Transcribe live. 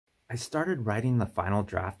I started writing the final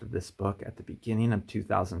draft of this book at the beginning of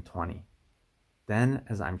 2020. Then,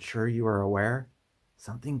 as I'm sure you are aware,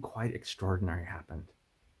 something quite extraordinary happened: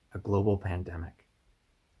 a global pandemic.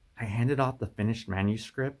 I handed off the finished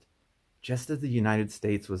manuscript just as the United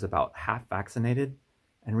States was about half vaccinated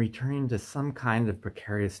and returning to some kind of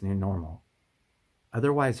precarious new normal.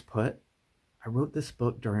 Otherwise put, I wrote this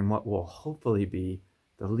book during what will hopefully be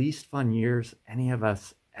the least fun years any of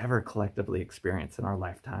us ever collectively experience in our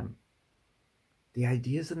lifetime. The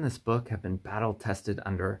ideas in this book have been battle tested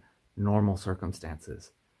under normal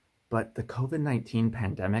circumstances, but the COVID-19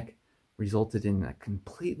 pandemic resulted in a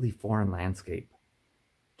completely foreign landscape.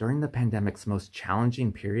 During the pandemic's most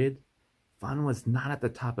challenging period, fun was not at the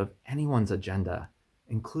top of anyone's agenda,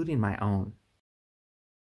 including my own.